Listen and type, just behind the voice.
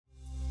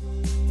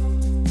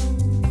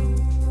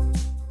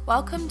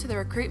Welcome to the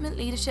Recruitment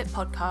Leadership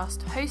Podcast,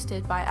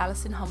 hosted by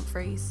Alison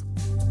Humphreys.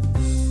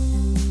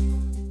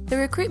 The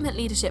Recruitment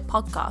Leadership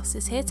Podcast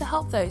is here to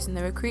help those in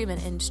the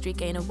recruitment industry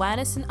gain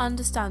awareness and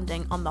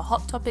understanding on the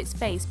hot topics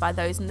faced by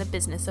those in the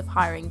business of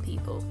hiring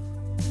people.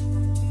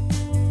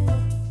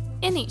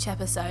 In each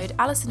episode,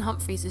 Alison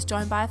Humphreys is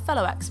joined by a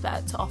fellow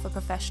expert to offer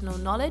professional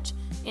knowledge,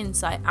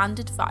 insight and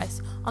advice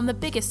on the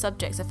biggest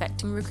subjects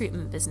affecting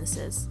recruitment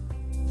businesses.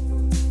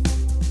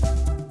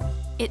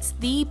 It's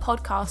the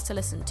podcast to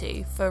listen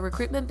to for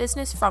recruitment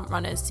business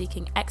frontrunners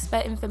seeking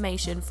expert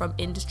information from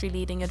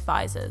industry-leading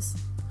advisors.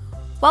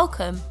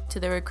 Welcome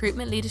to the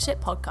Recruitment Leadership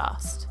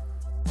Podcast.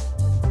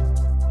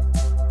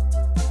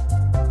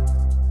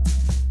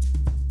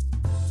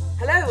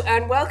 Hello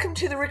and welcome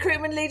to the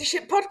Recruitment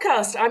Leadership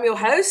Podcast. I'm your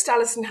host,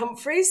 Alison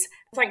Humphreys.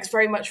 Thanks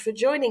very much for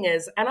joining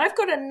us. And I've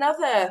got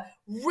another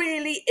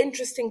really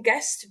interesting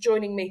guest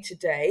joining me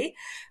today,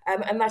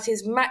 and that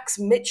is Max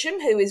Mitcham,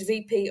 who is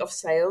VP of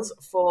Sales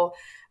for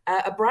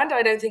a brand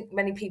I don't think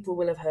many people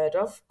will have heard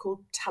of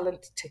called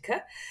Talent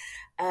Ticker.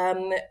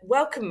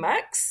 Welcome,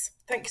 Max.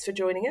 Thanks for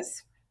joining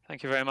us.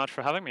 Thank you very much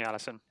for having me,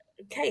 Alison.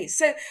 Okay,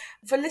 so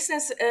for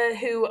listeners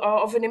who are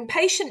of an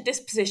impatient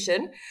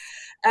disposition,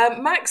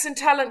 Max and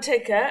Talent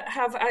Ticker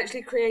have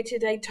actually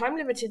created a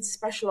time-limited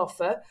special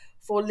offer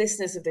for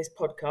listeners of this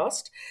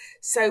podcast.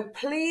 So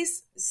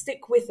please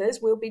stick with us.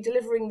 We'll be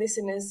delivering this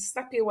in as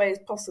snappy a way as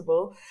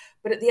possible,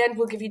 but at the end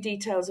we'll give you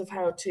details of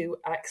how to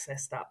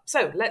access that.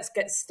 So let's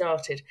get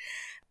started.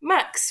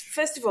 Max,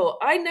 first of all,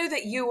 I know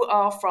that you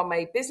are from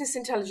a business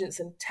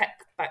intelligence and tech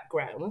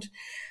background.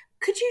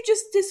 Could you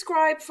just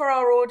describe for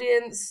our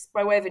audience,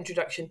 by way of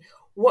introduction,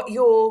 what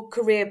your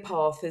career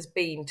path has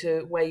been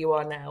to where you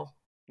are now?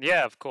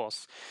 Yeah, of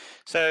course.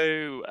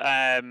 So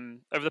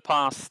over the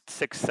past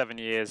 6-7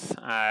 years,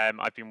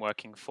 I've been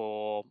working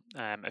for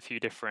a few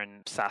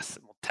different SaaS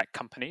tech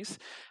companies,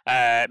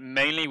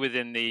 mainly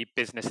within the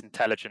business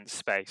intelligence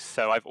space.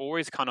 So I've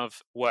always kind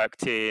of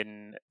worked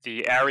in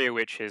the area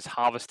which is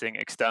harvesting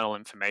external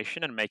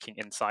information and making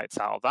insights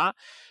out of that.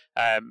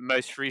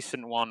 Most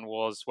recent one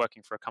was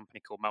working for a company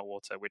called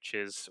Meltwater, which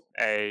is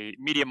a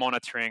media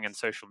monitoring and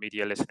social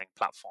media listening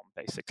platform,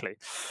 basically.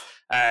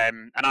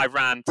 And I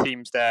ran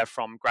teams there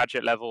from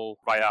graduate level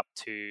right up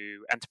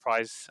to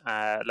enterprise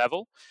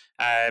level,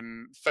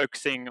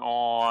 focusing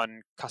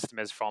on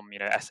customers from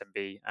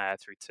SMB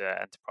through to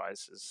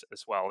enterprise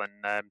as well.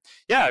 And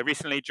I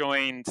recently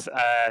joined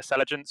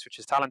Selligence, which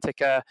is Talent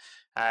Ticker,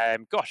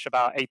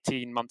 about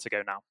 18 months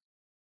ago now.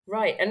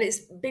 Right, and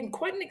it's been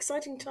quite an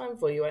exciting time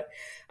for you,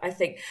 I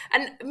think.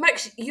 And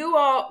Max, you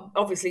are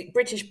obviously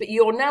British, but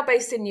you're now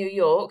based in New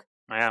York.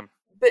 I am.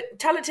 But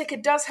Talent Ticker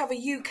does have a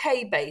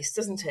UK base,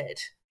 doesn't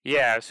it?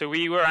 Yeah, so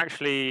we were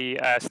actually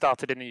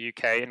started in the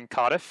UK, in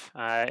Cardiff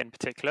in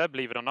particular,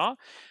 believe it or not.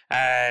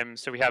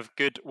 So we have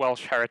good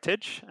Welsh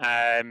heritage,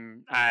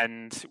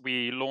 and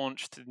we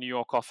launched the New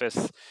York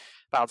office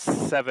about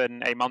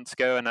 7-8 months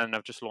ago, and then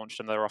I've just launched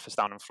another office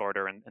down in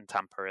Florida and in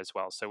Tampa as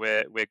well. So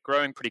we're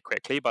growing pretty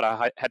quickly, but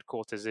our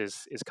headquarters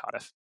is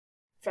Cardiff.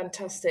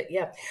 Fantastic,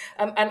 yeah.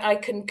 And I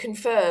can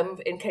confirm,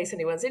 in case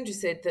anyone's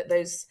interested, that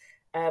those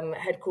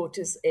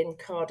headquarters in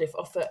Cardiff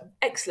offer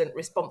excellent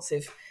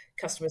responsive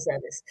customer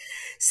service.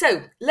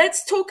 So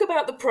let's talk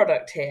about the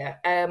product here.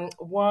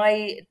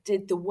 Why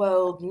did the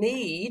world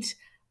need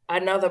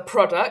another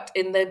product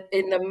in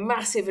the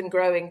massive and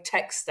growing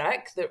tech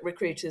stack that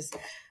recruiters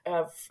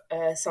have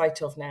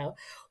sight of now?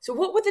 So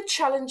what were the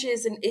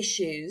challenges and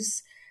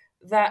issues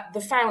that the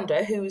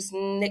founder, who's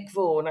Nick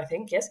Vaughan, I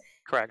think, yes?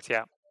 Correct,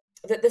 yeah.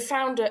 That the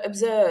founder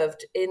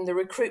observed in the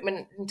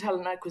recruitment and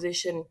talent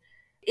acquisition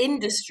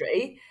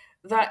industry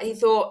that he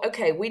thought,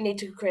 okay, we need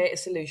to create a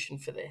solution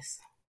for this?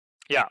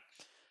 Yeah.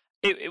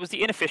 It was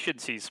the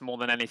inefficiencies more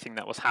than anything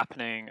that was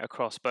happening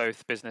across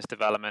both business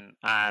development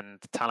and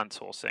talent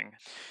sourcing.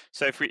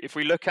 So if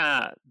we look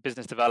at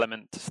business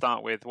development to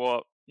start with,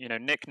 what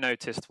Nick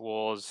noticed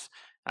was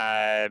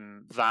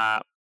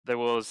that there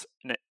was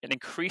an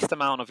increased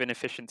amount of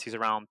inefficiencies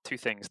around two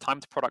things: time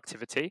to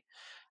productivity,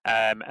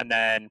 and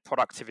then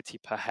productivity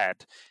per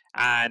head.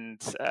 And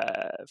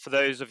for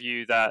those of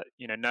you that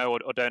know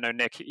or don't know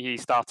Nick, he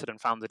started and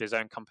founded his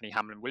own company,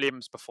 Hamlin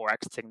Williams, before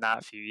exiting that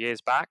a few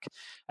years back.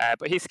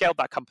 But he scaled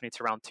that company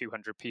to around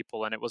 200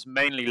 people, and it was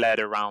mainly led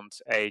around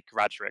a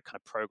graduate kind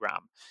of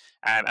program.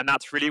 And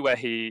that's really where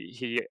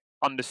he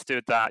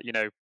understood that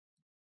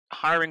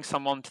hiring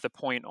someone to the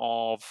point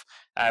of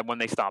when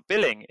they start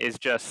billing is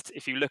just,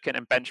 if you look at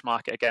and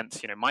benchmark it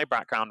against my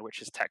background, which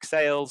is tech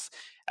sales,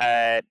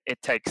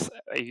 it takes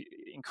an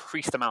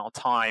increased amount of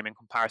time in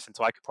comparison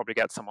to I could probably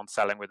get someone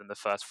selling within the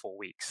first 4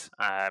 weeks,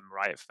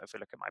 right, if we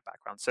look at my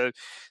background. So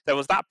there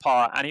was that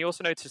part, and he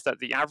also noticed that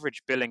the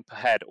average billing per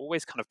head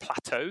always kind of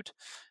plateaued.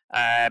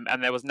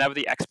 and there was never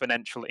the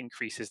exponential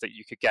increases that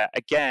you could get,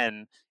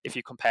 again, if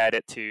you compared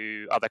it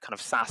to other kind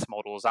of SaaS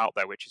models out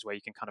there, which is where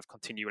you can kind of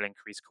continually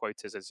increase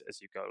quotas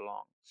as you go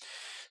along.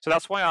 So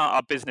that's why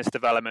our business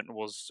development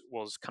was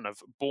kind of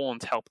born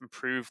to help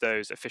improve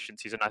those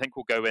efficiencies. And I think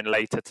we'll go in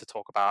later to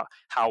talk about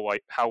how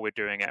we're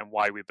doing it and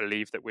why we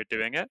believe that we're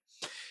doing it.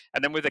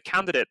 And then with the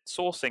candidate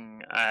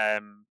sourcing,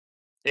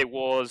 it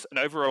was an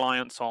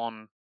over-reliance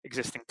on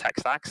existing tech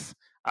stacks,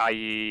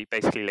 i.e.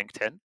 basically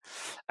LinkedIn,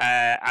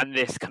 and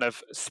this kind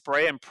of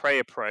spray and pray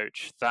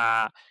approach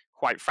that,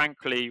 quite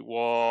frankly,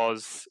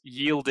 was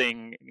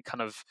yielding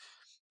kind of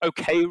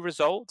okay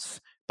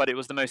results, but it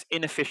was the most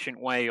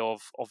inefficient way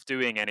of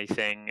doing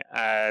anything.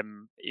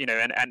 And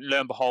lo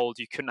and behold,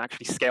 you couldn't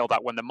actually scale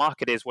that when the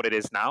market is what it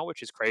is now,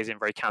 which is crazy and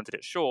very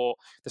candidate short.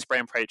 The spray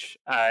and pray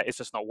is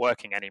just not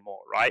working anymore,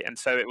 right? And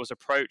so it was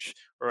approach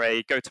or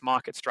a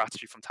go-to-market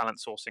strategy from talent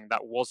sourcing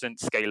that wasn't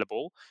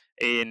scalable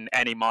in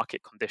any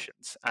market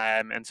conditions.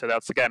 And so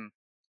that's, again,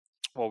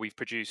 well, we've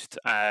produced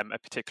a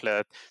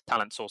particular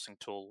talent sourcing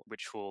tool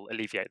which will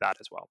alleviate that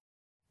as well.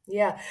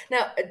 Yeah.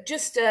 Now,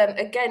 just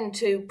again,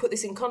 to put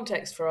this in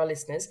context for our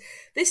listeners,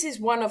 this is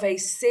one of a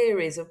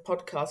series of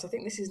podcasts. I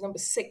think this is number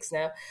 6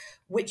 now,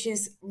 which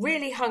is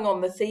really hung on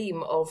the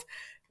theme of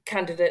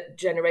candidate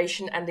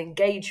generation and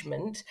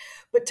engagement.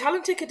 But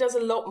Talentica does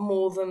a lot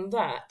more than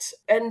that.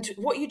 And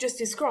what you just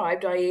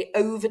described, i.e.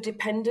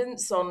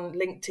 over-dependence on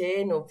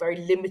LinkedIn or very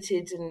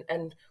limited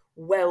and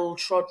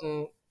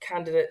well-trodden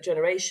candidate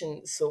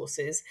generation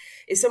sources,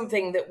 is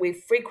something that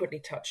we've frequently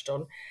touched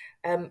on.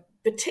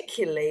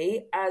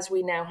 Particularly as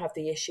we now have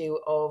the issue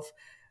of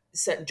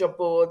certain job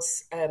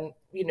boards,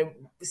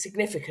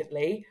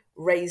 significantly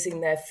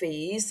raising their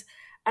fees.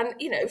 And,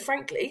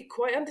 frankly,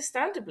 quite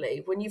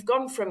understandably, when you've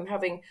gone from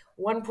having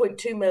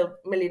 1.2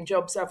 million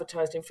jobs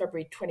advertised in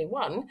February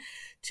 21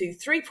 to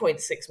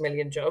 3.6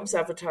 million jobs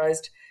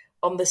advertised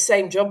on the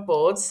same job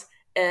boards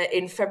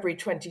in February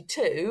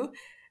 22,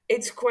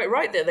 it's quite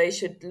right that they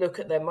should look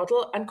at their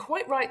model, and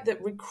quite right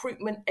that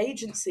recruitment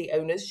agency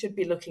owners should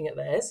be looking at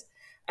theirs.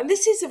 And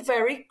this is a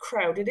very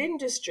crowded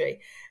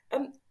industry.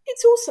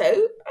 It's also,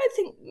 I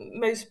think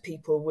most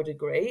people would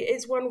agree,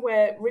 is one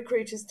where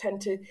recruiters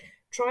tend to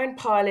try and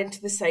pile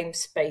into the same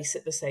space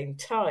at the same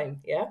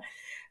time. Yeah.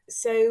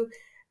 So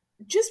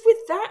just with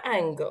that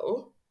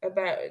angle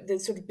about the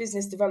sort of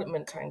business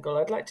development angle,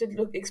 I'd like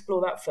to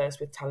explore that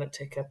first with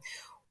Talentica.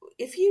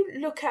 If you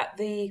look at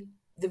the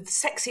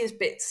sexiest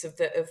bits of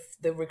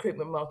the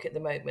recruitment market at the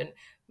moment,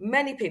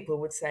 many people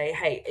would say,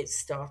 hey, it's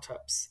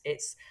startups.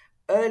 It's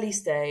early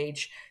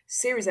stage,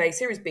 Series A,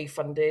 Series B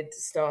funded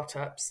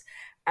startups.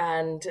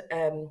 And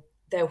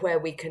they're where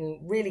we can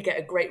really get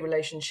a great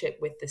relationship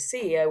with the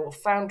CEO or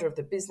founder of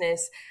the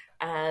business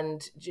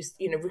and just,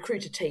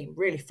 recruit a team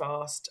really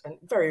fast, and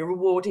very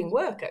rewarding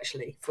work,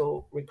 actually,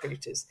 for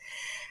recruiters.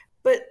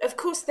 But, of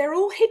course, they're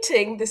all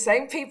hitting the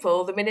same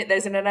people the minute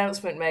there's an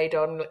announcement made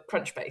on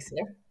Crunchbase.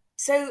 Yeah?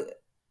 So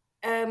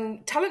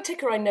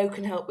Talentica, I know,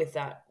 can help with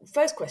that.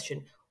 First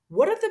question,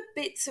 what are the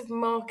bits of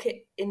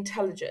market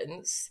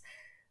intelligence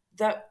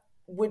that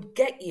would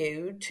get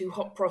you to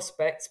hot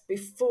prospects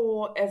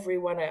before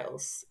everyone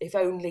else, if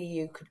only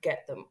you could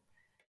get them?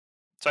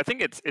 So I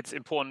think it's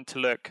important to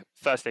look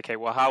firstly, okay,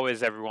 well, how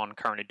is everyone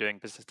currently doing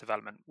business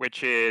development,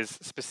 which is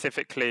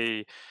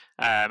specifically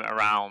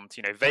around,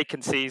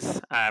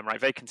 vacancies, right?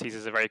 Vacancies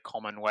is a very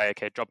common way.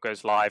 Okay, job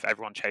goes live,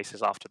 everyone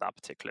chases after that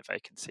particular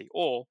vacancy.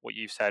 Or what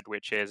you've said,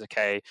 which is,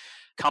 okay,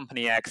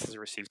 company X has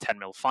received 10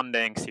 mil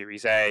funding,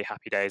 Series A,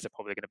 happy days, are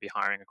probably going to be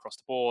hiring across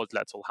the board.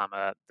 Let's all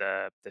hammer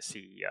the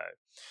CEO.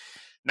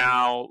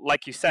 Now,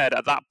 like you said,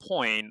 at that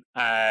point,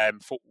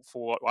 for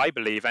what I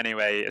believe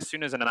anyway, as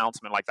soon as an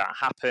announcement like that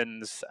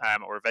happens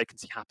or a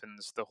vacancy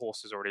happens, the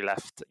horse has already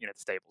left, the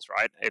stables,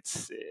 right?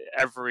 It's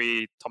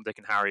every Tom, Dick,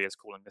 and Harry is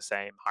calling the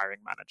same hiring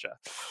manager.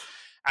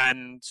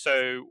 And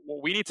so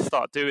what we need to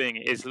start doing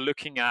is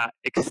looking at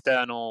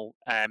external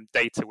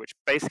data, which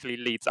basically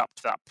leads up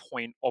to that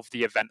point of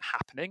the event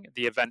happening,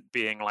 the event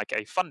being like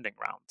a funding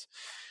round.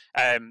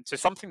 So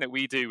something that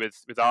we do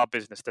with our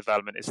business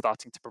development is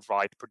starting to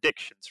provide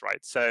predictions, right?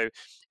 So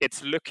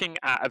it's looking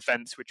at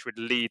events which would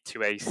lead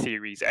to a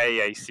Series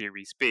A, a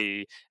Series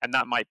B, and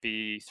that might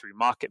be through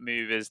market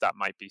movers, that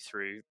might be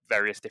through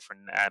various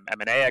different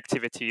M&A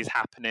activities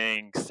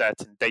happening,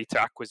 certain data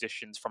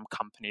acquisitions from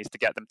companies to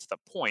get them to the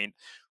point,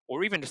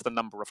 or even just the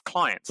number of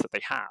clients that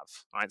they have,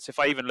 right? So if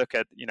I even look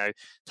at,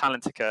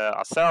 Talentica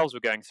ourselves,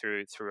 we're going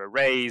through a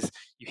raise,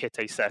 you hit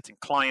a certain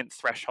client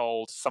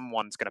threshold,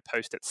 someone's going to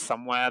post it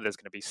somewhere, there's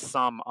going to be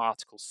some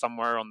article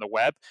somewhere on the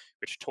web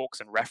which talks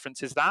and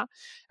references that.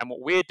 And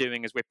what we're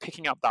doing is we're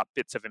picking up that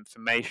bits of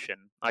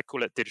information, I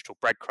call it digital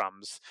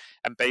breadcrumbs,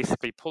 and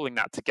basically pulling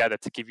that together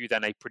to give you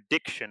then a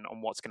prediction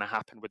on what's going to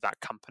happen with that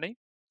company.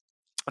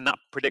 And that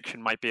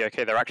prediction might be,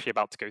 okay, they're actually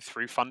about to go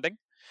through funding.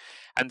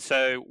 And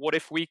so what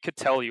if we could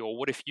tell you, or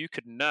what if you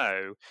could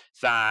know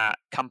that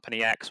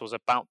company X was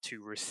about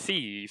to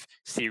receive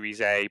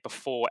Series A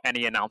before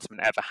any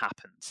announcement ever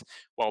happens?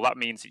 Well, that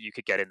means that you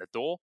could get in the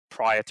door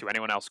prior to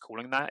anyone else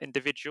calling that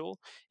individual.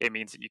 It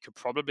means that you could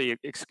probably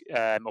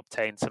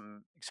obtain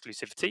some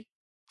exclusivity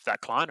for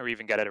that client, or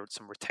even get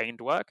some retained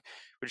work,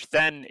 which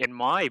then, in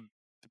my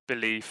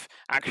belief,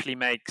 actually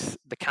makes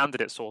the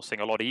candidate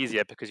sourcing a lot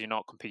easier, because you're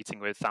not competing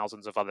with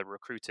thousands of other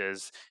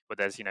recruiters where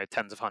there's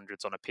tens of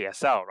hundreds on a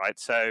PSL, right?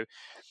 So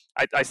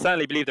I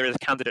certainly believe there is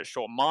a candidate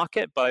short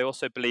market, but I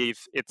also believe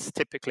it's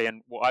typically,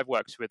 and what I've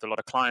worked with a lot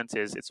of clients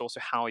is, it's also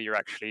how you're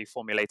actually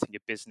formulating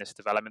your business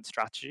development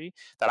strategy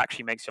that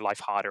actually makes your life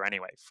harder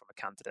anyway from a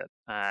candidate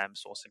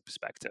sourcing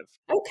perspective.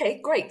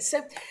 Okay, great.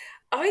 So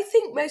I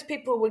think most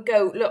people would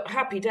go, look,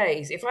 happy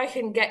days. If I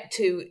can get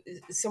to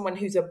someone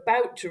who's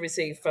about to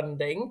receive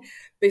funding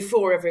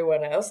before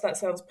everyone else, that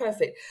sounds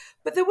perfect.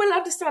 But there will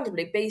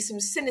understandably be some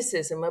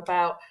cynicism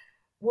about,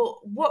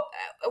 well,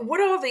 what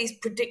are these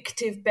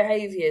predictive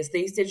behaviours,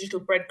 these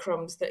digital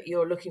breadcrumbs that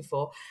you're looking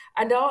for,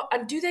 and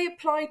do they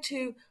apply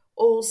to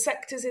all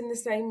sectors in the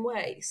same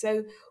way?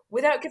 So,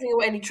 without giving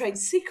away any trade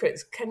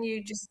secrets, can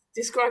you just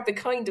describe the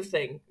kind of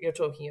thing you're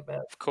talking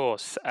about? Of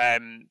course.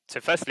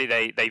 So firstly,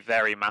 they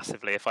vary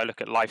massively. If I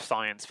look at life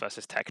science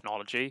versus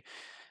technology,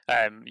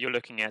 you're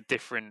looking at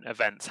different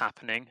events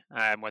happening,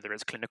 whether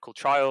it's clinical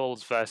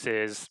trials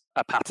versus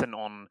a patent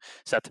on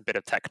certain bit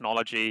of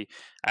technology.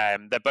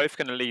 They're both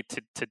going to lead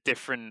to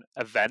different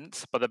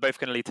events, but they're both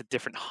going to lead to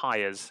different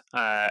hires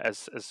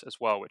as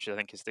well, which I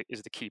think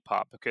is the key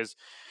part, because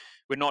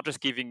we're not just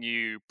giving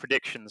you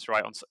predictions,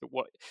 right, on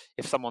what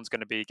if someone's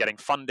going to be getting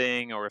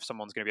funding, or if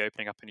someone's going to be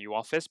opening up a new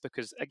office,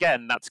 because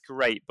again, that's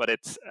great, but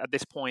it's at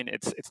this point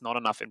it's not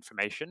enough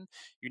information.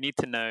 You need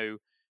to know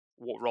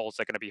what roles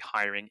they're going to be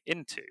hiring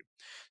into.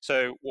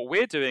 So what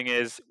we're doing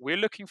is we're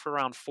looking for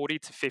around 40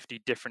 to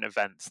 50 different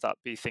events, that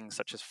be things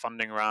such as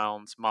funding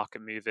rounds,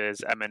 market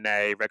movers,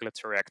 M&A,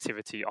 regulatory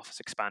activity, office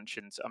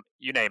expansions,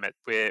 you name it.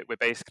 We're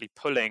basically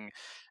pulling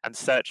and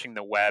searching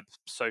the web,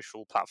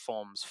 social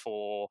platforms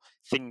for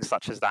things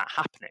such as that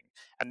happening.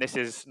 And this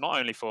is not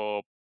only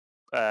for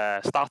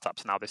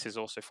startups now, this is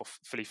also for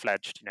fully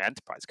fledged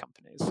enterprise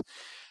companies.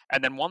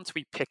 And then once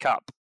we pick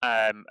up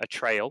a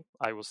trail,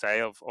 I will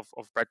say, of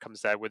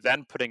breadcrumbs there, we're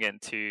then putting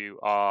into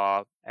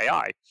our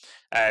AI,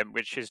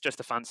 which is just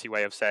a fancy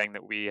way of saying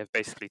that we have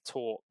basically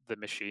taught the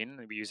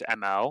machine, we use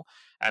ML,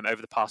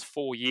 over the past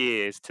 4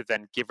 years to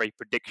then give a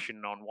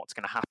prediction on what's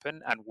going to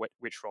happen and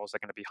which roles they're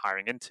going to be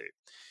hiring into.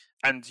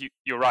 And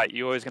you're right,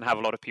 you're always going to have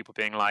a lot of people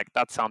being like,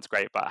 that sounds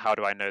great, but how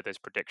do I know those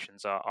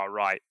predictions are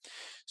right?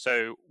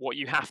 So what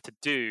you have to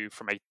do,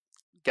 from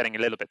getting a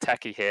little bit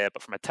techie here,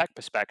 but from a tech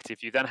perspective,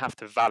 you then have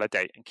to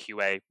validate and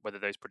QA whether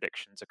those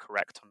predictions are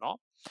correct or not.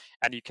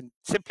 And you can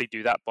simply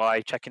do that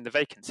by checking the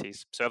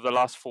vacancies. So over the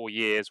last 4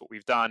 years, what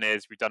we've done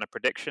is we've done a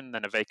prediction,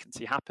 then a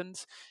vacancy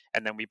happens,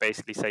 and then we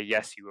basically say,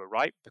 yes, you were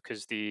right,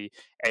 because the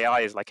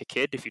AI is like a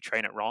kid. If you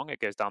train it wrong, it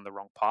goes down the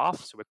wrong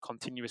path. So we're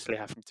continuously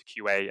having to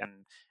QA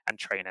and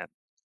train it.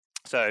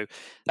 So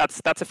that's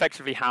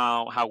effectively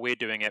how we're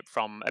doing it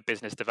from a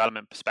business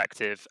development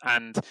perspective.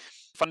 And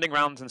funding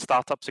rounds and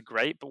startups are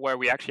great, but where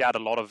we actually add a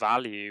lot of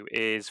value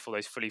is for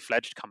those fully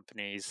fledged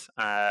companies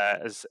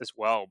as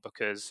well,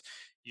 because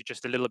you're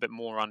just a little bit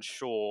more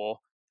unsure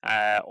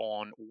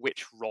on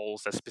which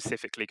roles they're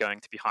specifically going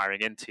to be hiring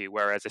into,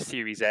 whereas a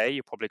Series A,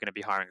 you're probably going to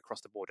be hiring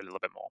across the board a little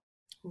bit more.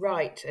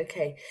 Right,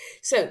 okay.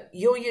 So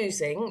you're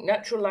using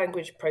natural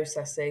language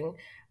processing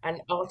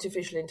and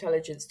artificial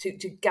intelligence to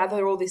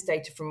gather all this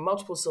data from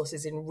multiple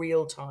sources in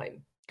real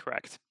time.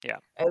 Correct, yeah.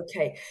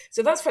 Okay,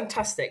 so that's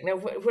fantastic. Now,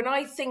 when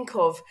I think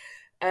of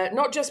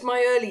not just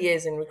my early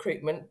years in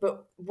recruitment,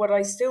 but what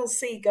I still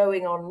see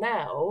going on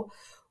now,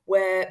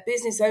 where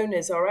business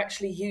owners are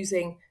actually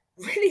using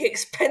really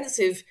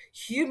expensive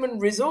human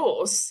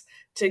resource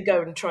to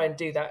go and try and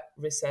do that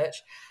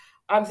research,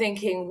 I'm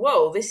thinking,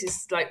 whoa, this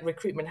is like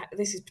recruitment.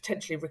 This is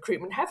potentially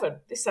recruitment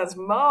heaven. This sounds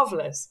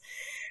marvelous.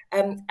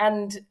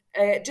 And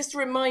just a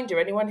reminder,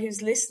 anyone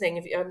who's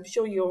listening, I'm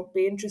sure you'll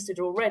be interested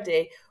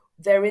already,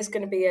 there is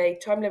going to be a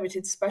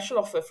time-limited special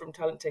offer from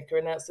Talent Ticker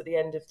announced at the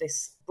end of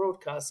this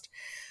broadcast.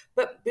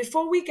 But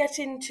before we get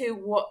into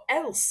what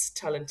else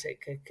Talent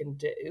Ticker can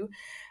do,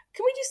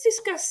 can we just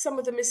discuss some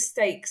of the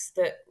mistakes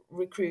that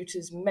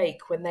recruiters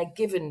make when they're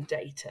given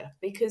data?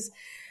 Because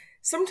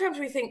sometimes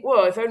we think,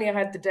 well, if only I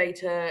had the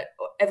data,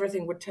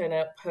 everything would turn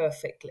out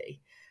perfectly.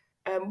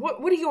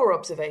 What are your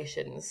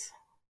observations?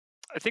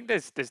 I think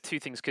there's two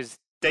things, because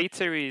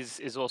data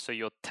is also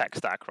your tech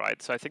stack,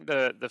 right? So I think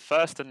the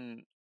first,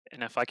 and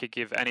if I could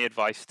give any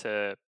advice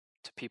to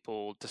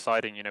people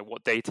deciding,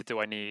 what data do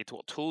I need,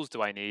 what tools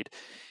do I need,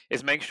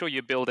 is make sure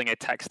you're building a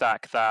tech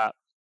stack that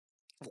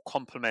will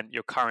complement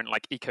your current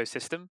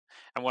ecosystem.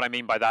 And what I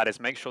mean by that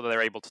is make sure that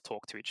they're able to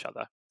talk to each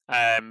other,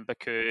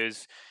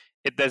 because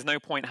there's no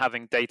point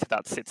having data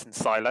that sits in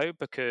silo,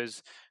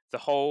 because the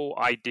whole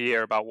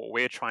idea about what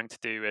we're trying to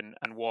do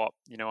and what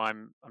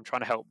I'm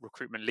trying to help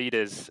recruitment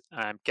leaders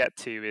get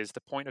to is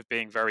the point of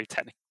being very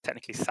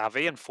technically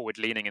savvy and forward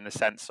leaning, in the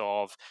sense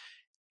of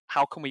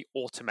how can we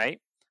automate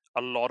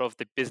a lot of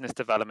the business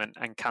development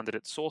and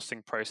candidate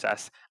sourcing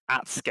process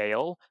at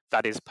scale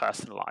that is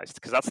personalized,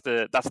 because that's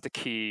the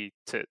key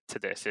to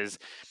this is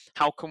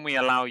how can we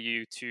allow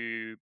you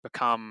to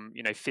become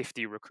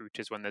 50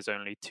 recruiters when there's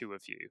only 2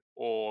 of you,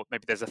 or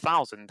maybe there's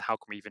 1,000. How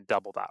can we even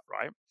double that,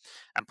 right,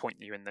 and point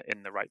you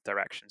in the right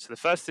direction? So the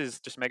first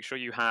is just make sure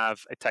you have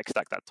a tech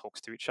stack that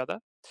talks to each other.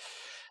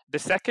 The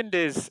second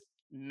is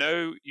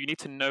you need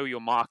to know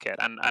your market,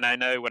 and I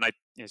know when I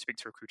speak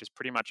to recruiters,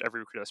 pretty much every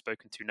recruiter I've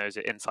spoken to knows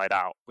it inside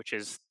out, which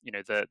is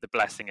the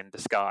blessing in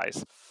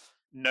disguise.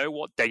 Know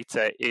what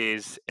data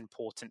is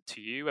important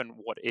to you and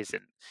what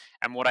isn't.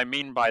 And what I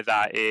mean by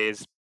that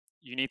is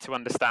you need to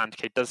understand,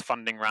 okay, does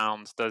funding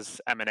rounds, does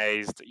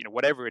M&As,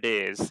 whatever it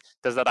is,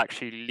 does that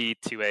actually lead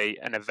to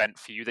an event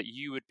for you that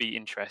you would be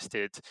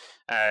interested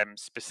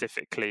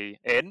specifically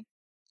in?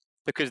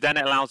 Because then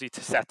it allows you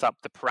to set up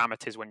the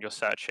parameters when you're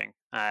searching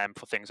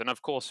for things. And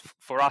of course,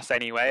 for us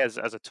anyway, as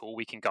a tool,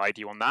 we can guide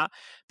you on that.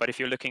 But if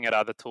you're looking at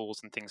other tools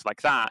and things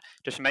like that,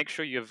 just make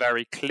sure you're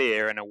very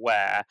clear and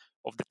aware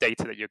of the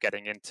data that you're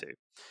getting into.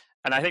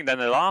 And I think then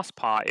the last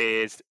part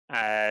is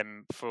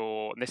and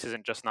this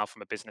isn't just now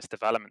from a business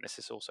development, this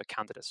is also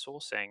candidate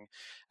sourcing.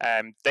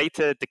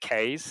 Data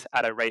decays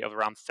at a rate of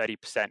around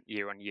 30%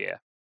 year on year.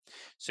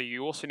 So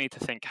you also need to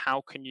think,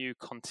 how can you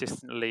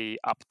consistently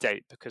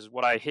update? Because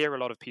what I hear a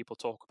lot of people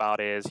talk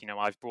about is,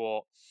 I've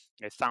brought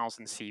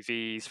 1,000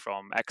 CVs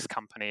from X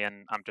company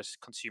and I'm just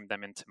consumed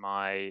them into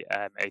my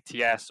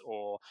ATS,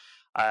 or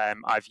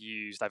I've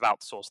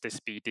outsourced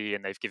this BD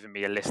and they've given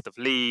me a list of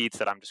leads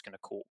that I'm just going to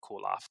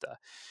call after.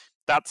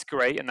 That's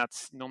great, and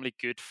that's normally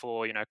good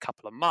for a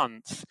couple of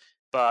months.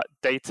 But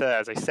data,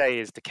 as I say,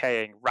 is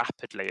decaying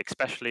rapidly,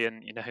 especially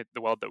in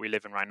the world that we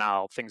live in right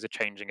now. Things are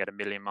changing at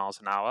 1,000,000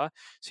 miles an hour.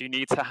 So you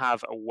need to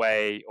have a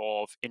way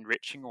of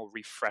enriching or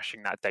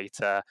refreshing that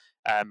data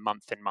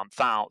month in,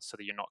 month out, so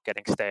that you're not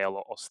getting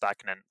stale or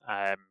stagnant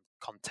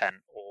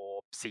content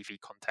or CV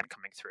content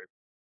coming through.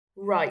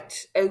 Right.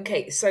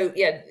 Okay. So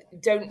yeah,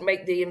 don't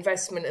make the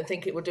investment and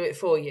think it will do it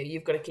for you.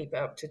 You've got to keep it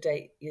up to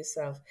date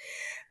yourself.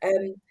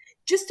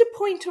 Just a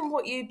point on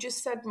what you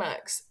just said,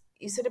 Max.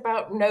 You said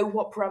about know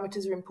what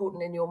parameters are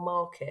important in your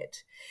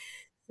market.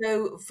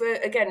 So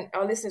again,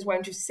 our listeners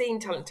won't have seen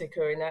Talent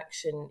Ticker in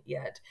action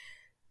yet.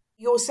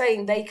 You're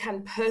saying they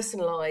can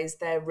personalize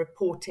their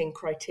reporting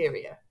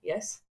criteria,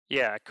 yes?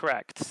 Yeah,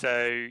 correct.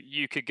 So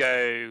you could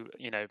go,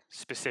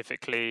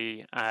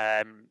 specifically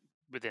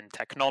within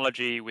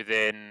technology,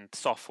 within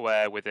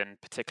software, within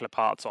particular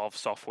parts of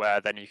software.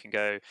 Then you can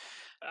go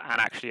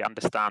and actually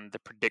understand the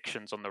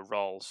predictions on the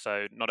role.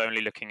 So not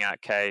only looking at,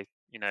 okay,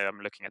 I'm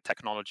looking at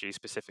technology,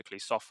 specifically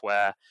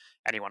software,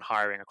 anyone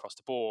hiring across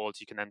the board.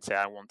 You can then say,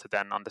 I want to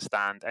then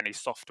understand any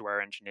software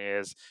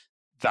engineers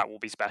that will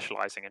be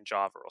specializing in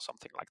Java or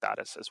something like that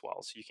as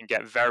well. So you can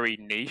get very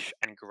niche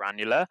and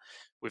granular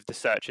with the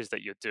searches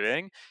that you're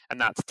doing. And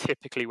that's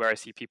typically where I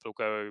see people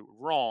go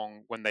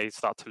wrong when they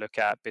start to look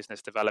at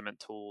business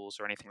development tools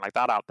or anything like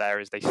that out there,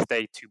 is they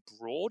stay too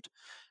broad,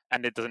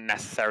 and it doesn't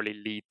necessarily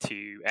lead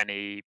to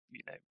any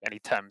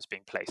terms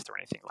being placed or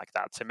anything like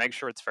that. So make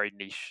sure it's very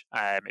niche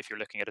if you're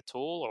looking at a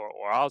tool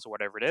or ours or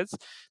whatever it is,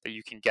 that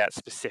you can get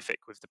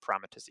specific with the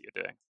parameters that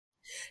you're doing.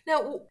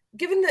 Now,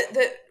 given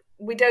that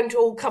we don't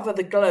all cover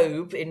the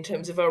globe in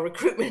terms of our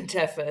recruitment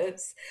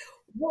efforts,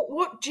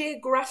 what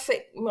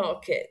geographic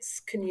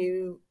markets can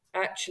you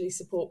actually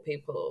support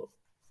people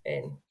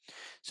in?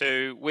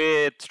 So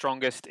we're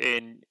strongest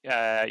in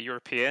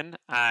European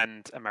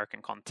and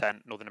American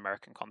content, Northern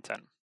American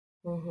content.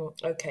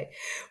 Mm-hmm. Okay,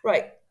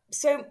 right.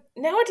 So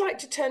now I'd like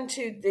to turn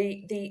to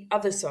the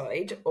other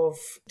side of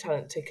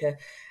Talent Ticker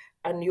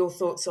and your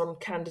thoughts on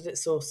candidate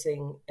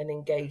sourcing and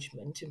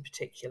engagement in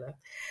particular.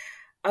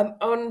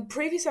 On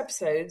previous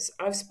episodes,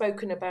 I've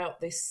spoken about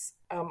this,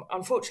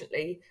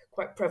 unfortunately,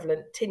 quite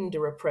prevalent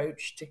Tinder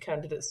approach to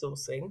candidate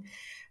sourcing,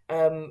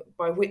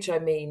 by which I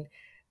mean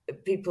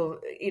people,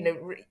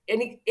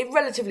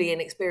 relatively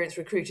inexperienced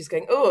recruiters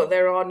going, oh,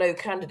 there are no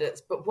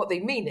candidates. But what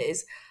they mean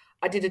is,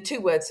 I did a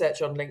 2-word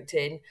search on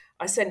LinkedIn.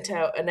 I sent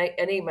out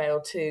an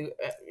email to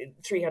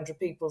 300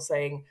 people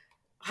saying,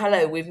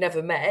 hello, we've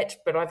never met,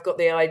 but I've got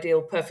the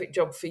ideal perfect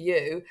job for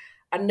you.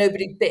 And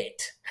nobody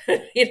bit,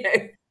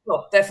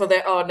 Well, therefore,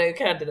 there are no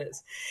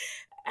candidates.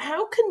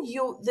 How can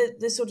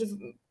the sort of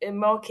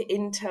market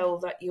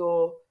intel that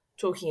you're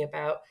talking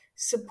about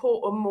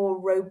support a more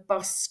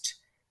robust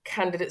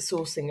candidate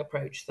sourcing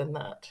approach than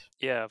that?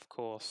 Yeah, of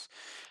course.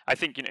 I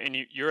think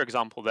in your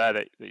example there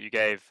that you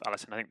gave,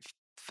 Alison, I think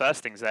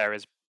first things there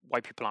is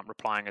why people aren't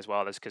replying as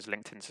well is because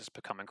LinkedIn's just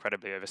become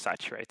incredibly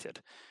oversaturated.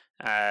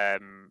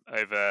 In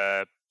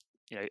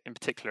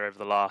particular over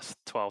the last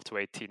 12 to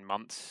 18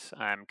 months,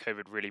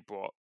 COVID really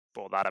brought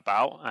that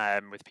about,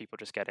 with people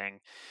just getting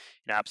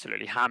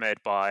absolutely hammered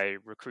by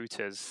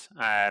recruiters,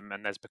 and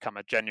there's become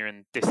a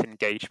genuine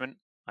disengagement,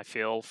 I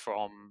feel,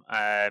 from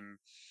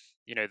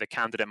the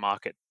candidate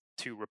market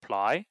to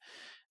reply.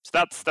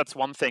 So that's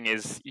one thing,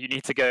 is you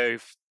need to go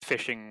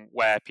fishing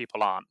where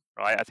people aren't,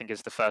 right? I think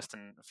is the first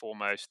and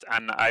foremost.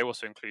 And I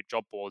also include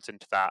job boards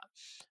into that.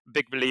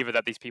 Big believer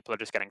that these people are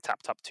just getting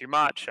tapped up too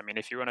much. I mean,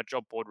 if you're on a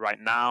job board right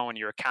now and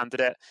you're a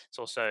candidate, it's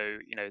also,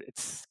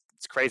 it's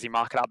crazy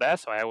market out there.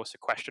 So I also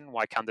question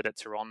why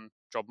candidates are on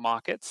job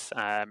markets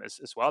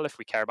as well, if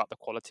we care about the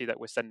quality that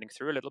we're sending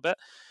through a little bit.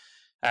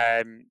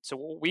 So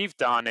what we've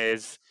done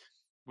is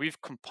we've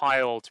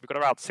got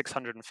around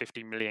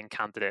 650 million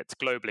candidates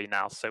globally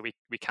now, so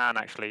we can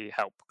actually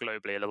help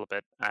globally a little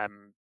bit,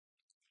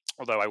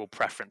 although I will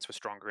preference we're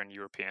stronger in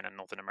European and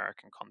Northern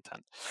American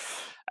content.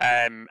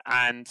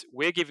 And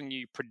we're giving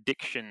you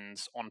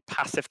predictions on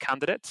passive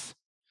candidates,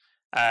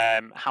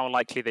 how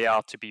likely they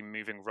are to be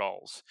moving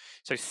roles.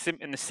 So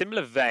in a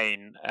similar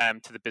vein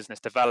to the business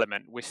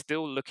development, we're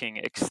still looking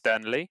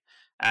externally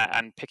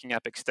and picking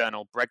up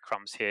external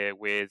breadcrumbs here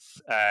with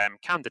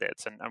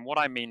candidates. And what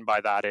I mean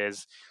by that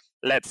is,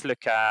 let's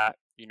look at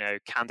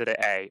candidate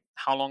A.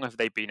 How long have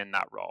they been in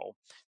that role?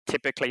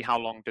 Typically, how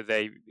long do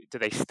they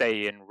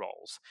stay in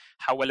roles?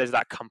 How well is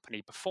that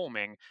company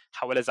performing?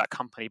 How well is that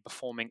company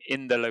performing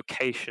in the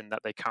location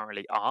that they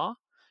currently are?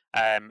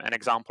 An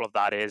example of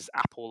that is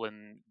Apple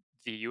in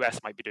the US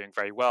might be doing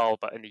very well,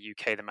 but in the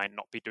UK they might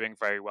not be doing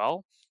very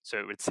well. So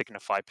it would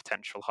signify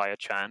potential higher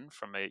churn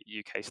from a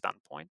UK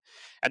standpoint.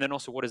 And then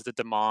also, what is the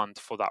demand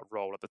for that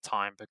role at the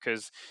time?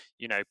 Because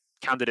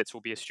candidates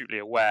will be astutely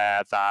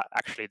aware that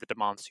actually the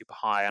demand's super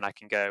high, and I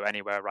can go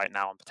anywhere right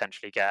now and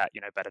potentially get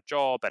better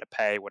job, better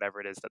pay, whatever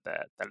it is that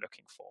they're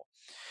looking for.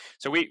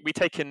 So we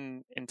take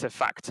into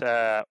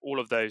factor all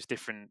of those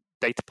different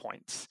data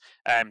points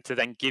to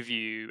then give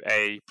you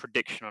a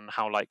prediction on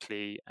how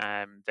likely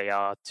they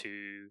are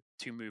to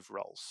move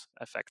roles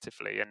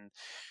effectively. And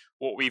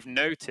what we've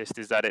noticed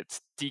is that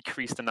it's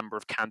decreased the number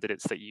of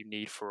candidates that you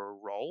need for a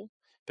role,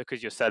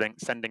 because you're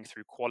sending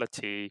through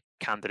quality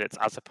candidates,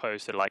 as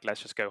opposed to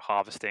let's just go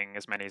harvesting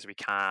as many as we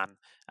can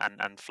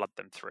and flood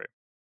them through.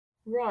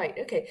 Right.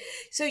 Okay.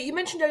 So you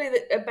mentioned earlier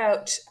that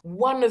about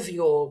one of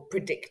your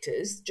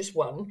predictors, just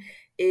one,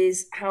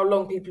 is how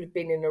long people have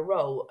been in a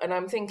role. And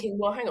I'm thinking,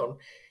 well, hang on.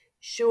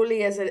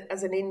 Surely as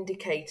an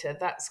indicator,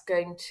 that's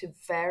going to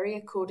vary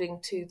according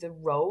to the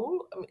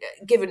role. I mean,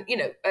 given,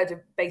 at a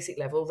basic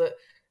level, that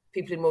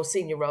people in more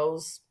senior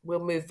roles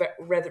will move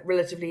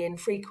relatively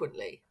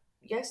infrequently.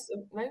 Yes?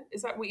 No?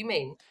 Is that what you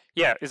mean?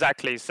 Yeah,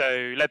 exactly.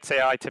 So let's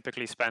say I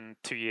typically spend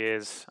 2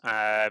 years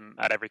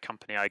at every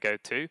company I go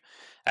to.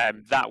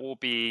 That will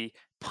be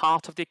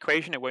part of the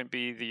equation. It won't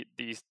be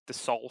the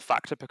sole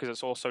factor, because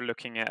it's also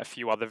looking at a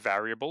few other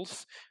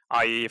variables,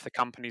 i.e. if the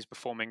company's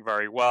performing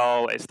very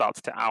well, it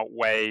starts to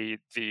outweigh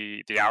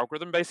the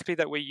algorithm basically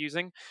that we're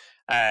using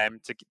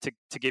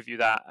to give you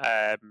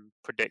that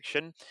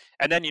prediction.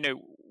 And then,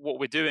 what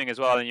we're doing as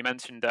well, and you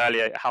mentioned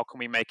earlier, how can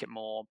we make it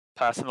more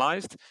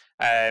personalized?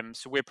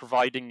 So we're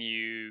providing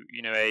you,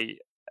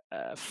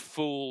 a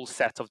full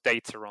set of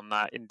data on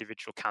that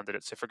individual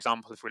candidate. So for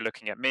example, if we're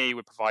looking at me,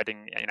 we're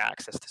providing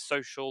access to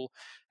social,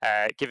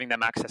 giving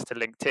them access to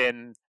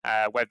LinkedIn,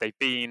 where they've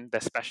been,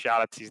 their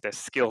specialities, their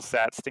skill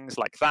sets, things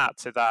like that,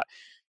 so that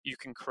you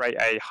can create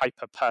a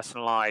hyper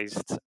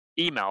personalized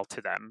email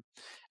to them.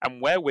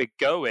 And where we're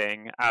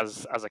going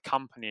as a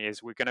company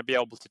is we're going to be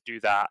able to do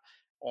that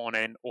on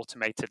an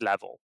automated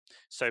level.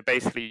 So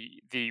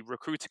basically the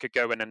recruiter could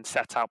go in and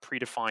set out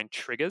predefined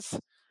triggers,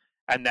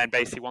 and then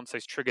basically once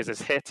those triggers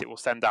is hit, it will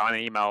send out an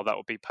email that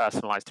will be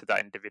personalized to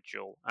that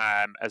individual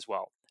as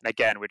well. And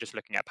again, we're just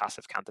looking at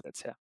passive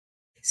candidates here.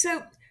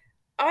 So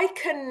I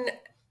can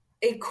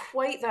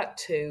equate that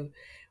to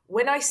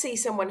when I see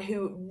someone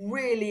who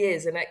really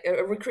is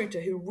a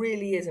recruiter who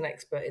really is an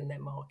expert in their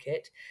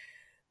market.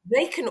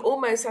 They can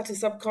almost at a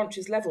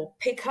subconscious level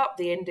pick up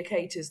the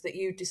indicators that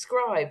you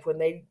describe when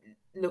they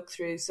look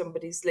through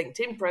somebody's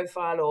LinkedIn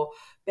profile or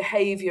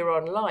behavior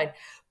online.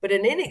 But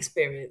an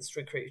inexperienced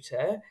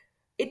recruiter,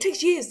 it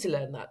takes years to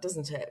learn that,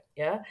 doesn't it?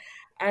 Yeah.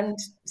 And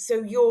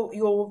so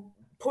your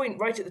point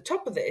right at the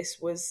top of this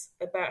was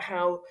about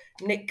how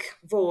Nick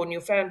Vaughan,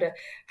 your founder,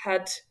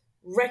 had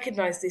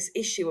recognized this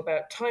issue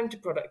about time to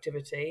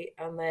productivity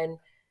and then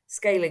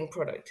scaling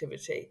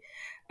productivity.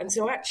 And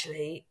so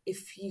actually,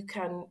 if you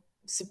can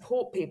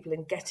support people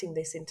in getting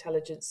this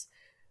intelligence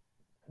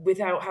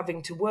without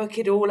having to work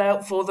it all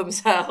out for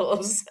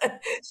themselves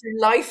through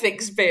life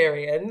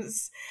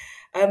experience,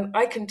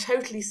 I can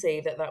totally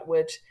see that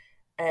would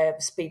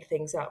speed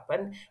things up.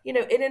 And, in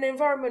an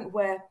environment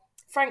where,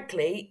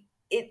 frankly,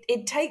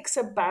 it takes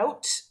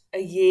about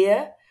a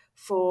year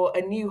for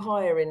a new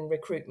hire in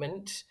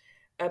recruitment,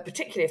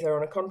 particularly if they're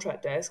on a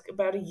contract desk,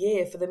 about a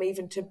year for them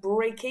even to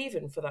break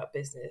even for that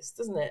business,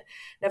 doesn't it?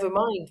 Never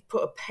mind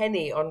put a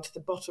penny onto the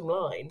bottom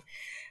line.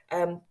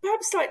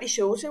 Perhaps slightly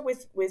shorter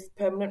with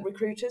permanent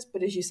recruiters,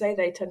 but as you say,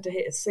 they tend to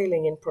hit a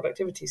ceiling in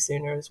productivity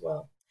sooner as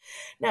well.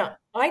 Now,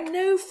 I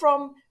know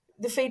from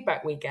the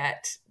feedback we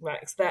get,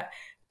 Max, that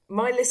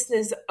my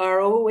listeners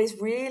are always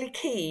really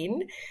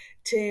keen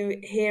to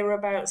hear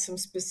about some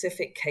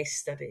specific case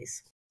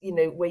studies,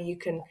 where you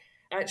can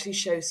actually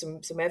show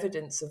some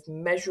evidence of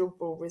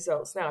measurable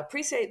results. Now, I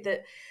appreciate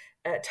that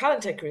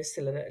Talent Taker is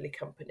still an early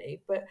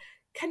company, but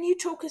can you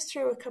talk us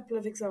through a couple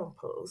of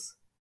examples?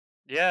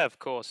 Yeah, of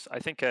course. I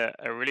think a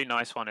really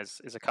nice one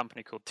is a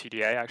company called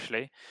TDA,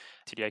 actually,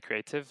 TDA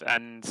Creative.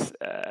 And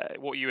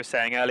what you were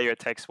saying earlier, it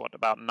takes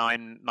about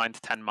nine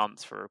to 10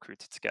 months for a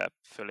recruiter to get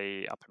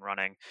fully up and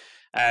running.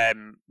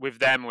 With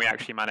them, we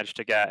actually managed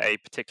to get a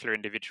particular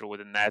individual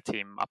within their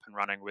team up and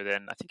running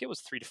within, I think it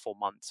was 3 to 4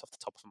 months off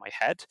the top of my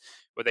head,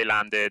 where they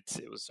landed.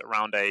 It was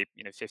around a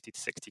 50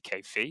 to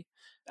 60K fee.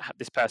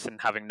 This person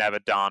having never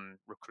done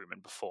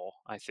recruitment before,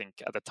 I think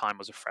at the time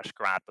was a fresh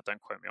grad, but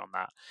don't quote me on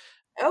that.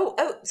 Oh,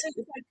 so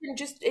if I can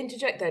just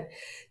interject then.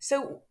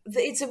 So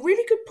it's a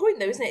really good point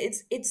though, isn't it?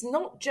 It's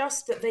not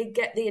just that they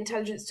get the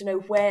intelligence to know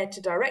where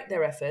to direct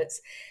their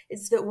efforts,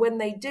 it's that when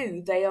they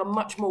do, they are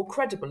much more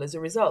credible as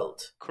a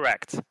result.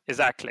 Correct,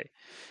 exactly.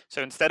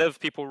 So instead of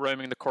people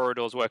roaming the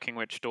corridors, working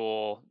which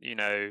door,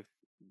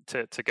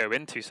 to go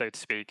into, so to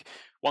speak,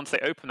 once they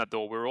open that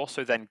door, we're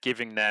also then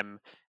giving them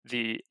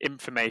the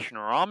information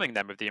or arming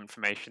them with the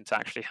information to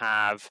actually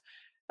have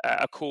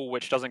a call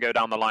which doesn't go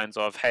down the lines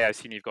of, hey, I've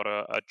seen you've got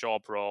a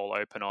job role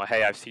open, or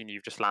hey, I've seen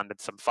you've just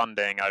landed some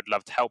funding, I'd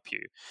love to help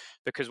you.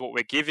 Because what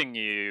we're giving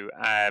you,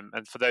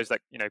 and for those that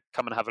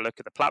come and have a look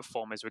at the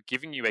platform, is we're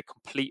giving you a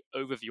complete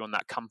overview on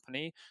that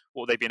company,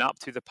 what they've been up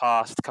to the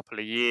past couple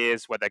of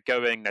years, where they're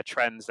going, their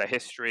trends, their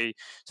history.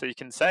 So you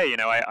can say,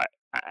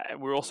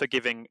 we're also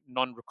giving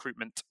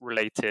non-recruitment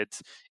related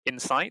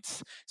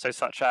insights, so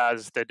such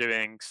as they're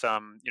doing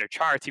some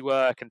charity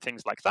work and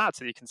things like that,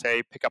 so you can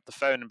say, pick up the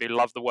phone and be,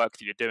 love the work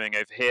that you're doing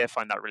over here,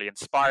 find that really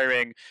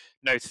inspiring,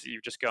 notice that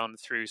you've just gone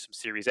through some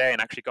Series A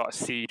and actually got a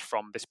seed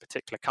from this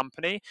particular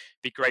company.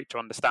 Be great to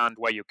understand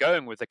where you're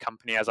going with the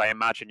company, as I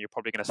imagine you're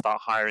probably going to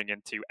start hiring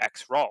into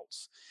X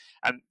roles.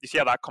 And you see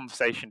how that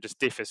conversation just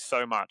differs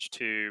so much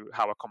to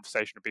how a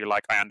conversation would be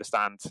like, I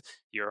understand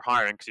you're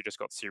hiring because you just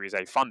got Series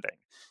A funding.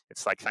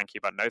 It's like, thank you,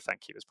 but no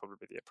thank you is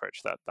probably the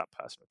approach that that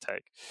person would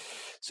take.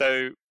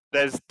 So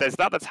there's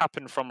that's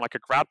happened from like a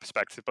grad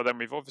perspective, but then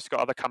we've obviously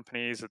got other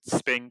companies at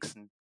Spinks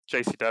and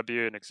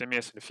JCW and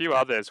Eximius and a few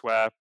others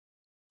where,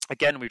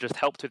 again, we've just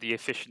helped with the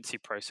efficiency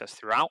process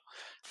throughout,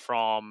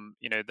 from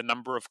the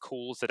number of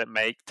calls that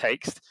it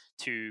takes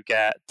to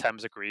get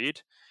terms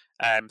agreed,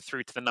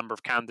 through to the number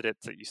of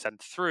candidates that you send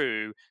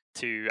through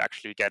to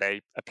actually get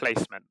a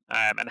placement,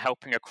 and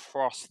helping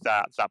across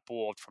that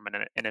board from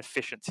an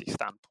efficiency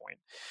standpoint.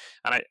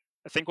 And I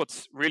think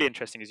what's really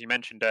interesting is, you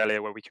mentioned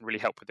earlier, where we can really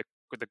help with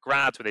the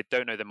grads, where they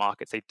don't know the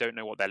markets, they don't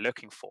know what they're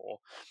looking for.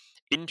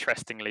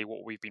 Interestingly,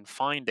 what we've been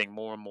finding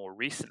more and more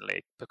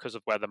recently, because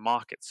of where the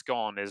market's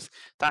gone, is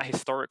that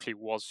historically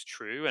was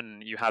true,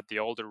 and you had the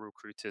older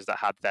recruiters that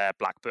had their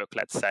black book,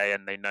 let's say,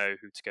 and they know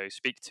who to go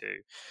speak to.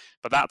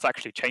 But that's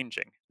actually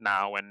changing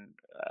now, and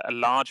a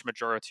large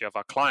majority of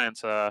our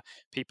clients are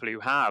people who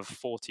have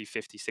 40,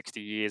 50,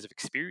 60 years of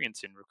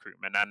experience in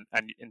recruitment,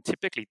 and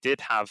typically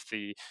did have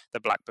the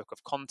black book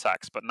of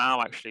contacts. But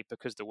now, actually,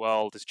 because the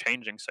world is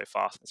changing so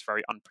fast and it's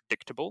very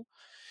unpredictable,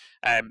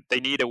 they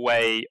need a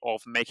way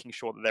of making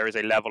sure that there is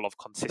a level of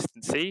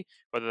consistency,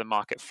 whether the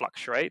market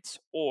fluctuates,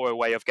 or a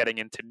way of getting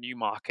into new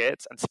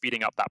markets and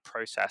speeding up that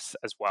process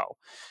as well.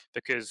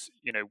 Because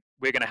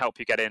we're going to help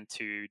you get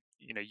into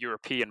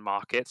European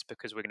markets,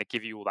 because we're going to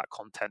give you all that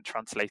content,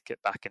 translate it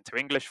back into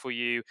English for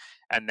you,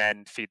 and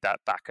then feed that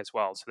back as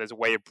well. So there's a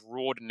way of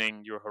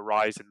broadening your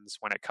horizons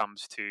when it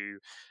comes to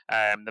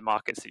the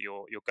markets that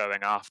you're going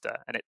after,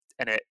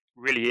 and it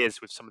really is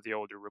with some of the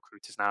older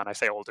recruiters now. And I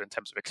say older in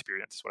terms of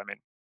experience, is what I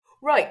mean.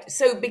 Right.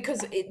 So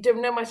because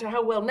no matter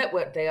how well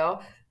networked they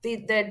are,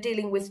 they're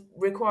dealing with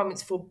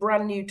requirements for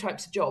brand new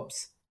types of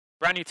jobs.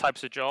 Brand new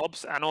types of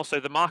jobs, and also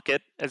the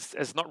market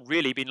has not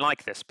really been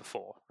like this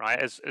before, right?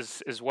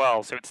 As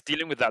well. So it's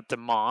dealing with that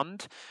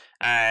demand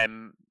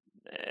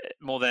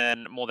more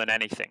than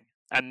anything.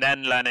 And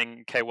then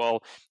learning, okay,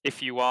 well,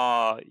 if you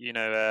are,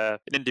 an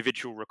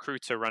individual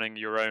recruiter running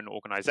your own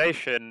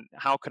organization,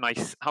 how can I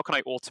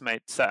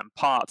automate certain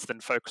parts, then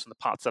focus on the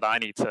parts that I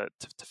need to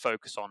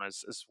focus on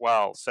as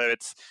well. So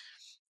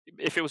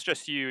if it was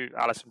just you,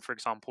 Alison, for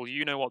example,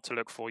 you know what to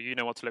look for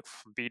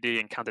from BD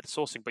and candidate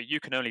sourcing, but you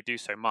can only do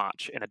so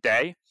much in a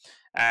day.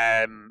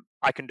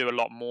 I can do a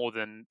lot more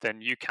than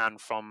you can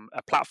from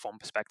a platform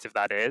perspective,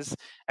 that is,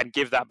 and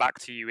give that back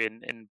to you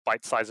in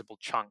bite-sizable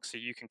chunks, so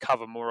you can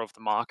cover more of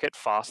the market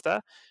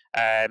faster,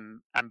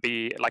 and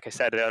be, like I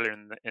said earlier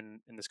in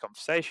this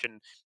conversation,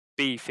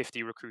 be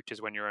 50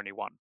 recruiters when you're only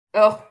one.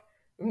 Oh,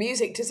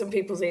 music to some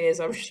people's ears,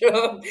 I'm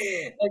sure.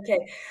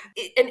 Okay.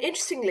 And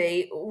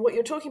interestingly, what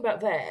you're talking about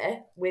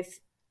there, with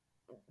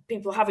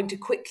people having to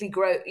quickly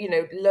grow,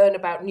 learn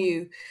about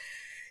new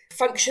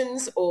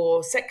functions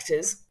or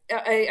sectors,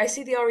 I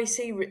see the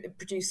REC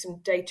produced some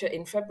data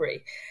in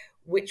February,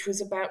 which was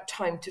about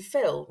time to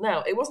fill.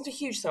 Now, it wasn't a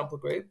huge sample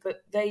group,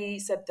 but they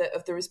said that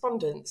of the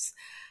respondents,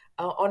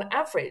 on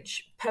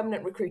average,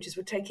 permanent recruiters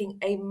were taking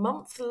a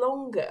month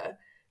longer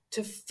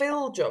to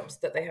fill jobs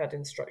that they had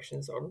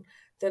instructions on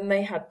than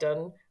they had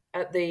done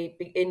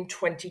in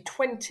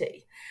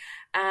 2020.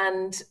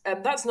 And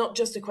that's not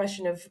just a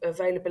question of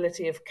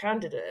availability of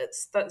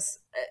candidates. That's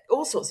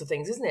all sorts of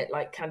things, isn't it?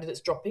 Like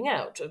candidates dropping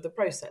out of the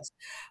process,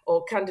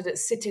 or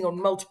candidates sitting on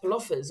multiple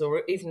offers,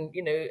 or even,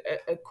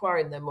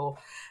 acquiring them,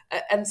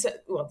 and so,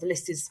 well, the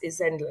list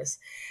is endless.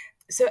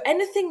 So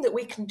anything that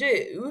we can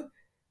do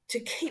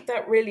to keep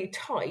that really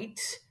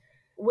tight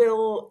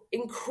will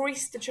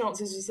increase the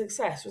chances of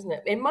success, wasn't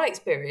it? In my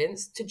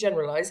experience, to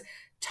generalize,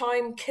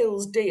 time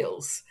kills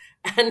deals.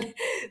 And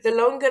the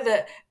longer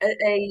that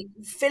a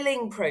job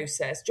filling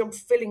process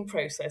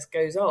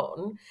goes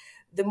on,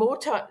 the more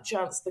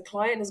chance the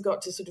client has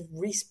got to sort of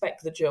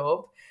respec the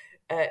job,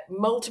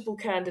 multiple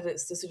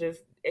candidates to sort of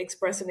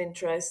express an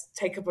interest,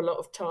 take up a lot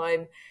of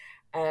time,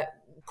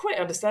 quite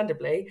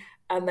understandably,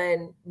 and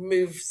then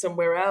move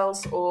somewhere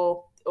else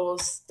or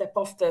step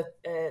off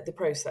the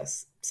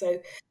process. So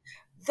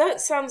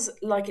that sounds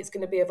like it's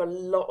going to be of a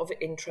lot of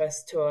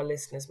interest to our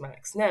listeners,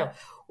 Max. Now,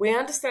 we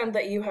understand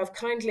that you have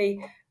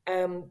kindly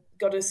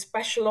got a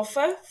special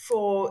offer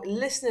for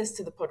listeners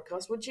to the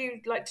podcast. Would you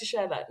like to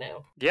share that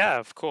now? Yeah,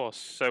 of course.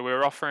 So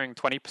we're offering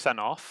 20%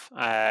 off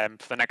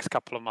for the next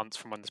couple of months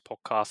from when this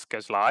podcast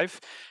goes live.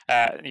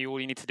 All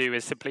you need to do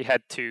is simply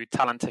head to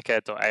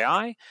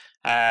talentticker.ai,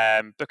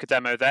 book a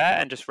demo there,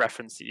 and just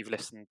reference that you've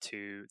listened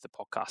to the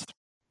podcast.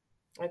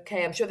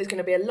 Okay, I'm sure there's going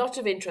to be a lot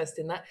of interest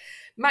in that.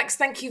 Max,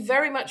 thank you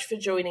very much for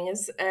joining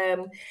us.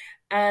 And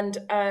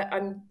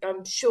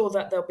I'm sure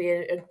that there'll be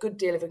a good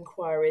deal of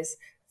inquiries.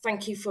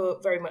 Thank you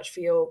very much for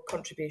your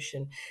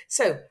contribution.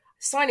 So,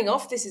 signing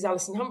off, this is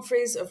Alison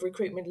Humphreys of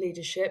Recruitment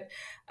Leadership,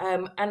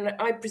 and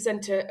I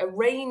present a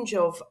range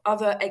of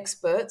other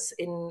experts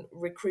in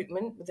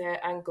recruitment with their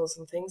angles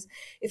and things.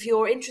 If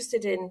you're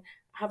interested in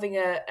having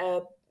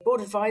a board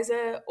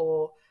advisor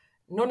or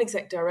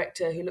non-exec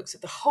director who looks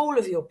at the whole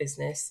of your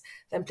business,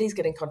 then please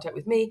get in contact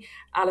with me,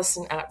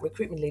 Alison at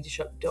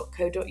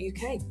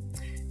recruitmentleadership.co.uk.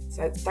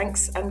 So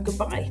thanks and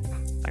goodbye.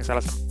 Thanks,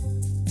 Alison.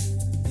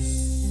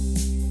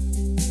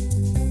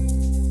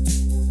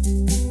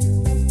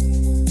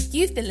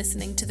 You've been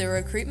listening to the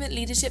Recruitment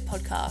Leadership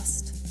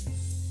Podcast.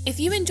 If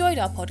you enjoyed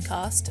our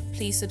podcast,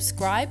 please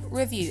subscribe,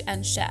 review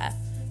and share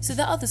so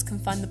that others can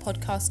find the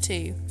podcast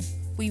too.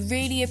 We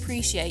really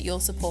appreciate your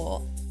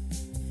support.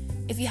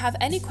 If you have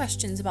any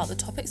questions about the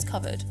topics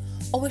covered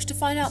or wish to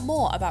find out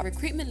more about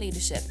recruitment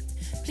leadership,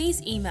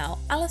 please email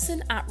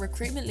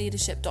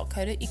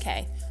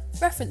alison@recruitmentleadership.co.uk,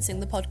 referencing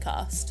the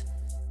podcast.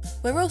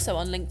 We're also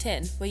on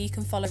LinkedIn, where you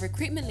can follow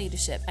Recruitment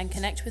Leadership and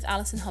connect with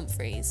Alison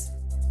Humphreys.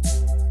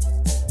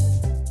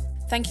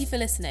 Thank you for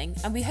listening,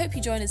 and we hope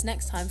you join us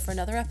next time for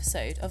another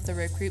episode of the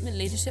Recruitment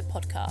Leadership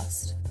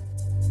Podcast.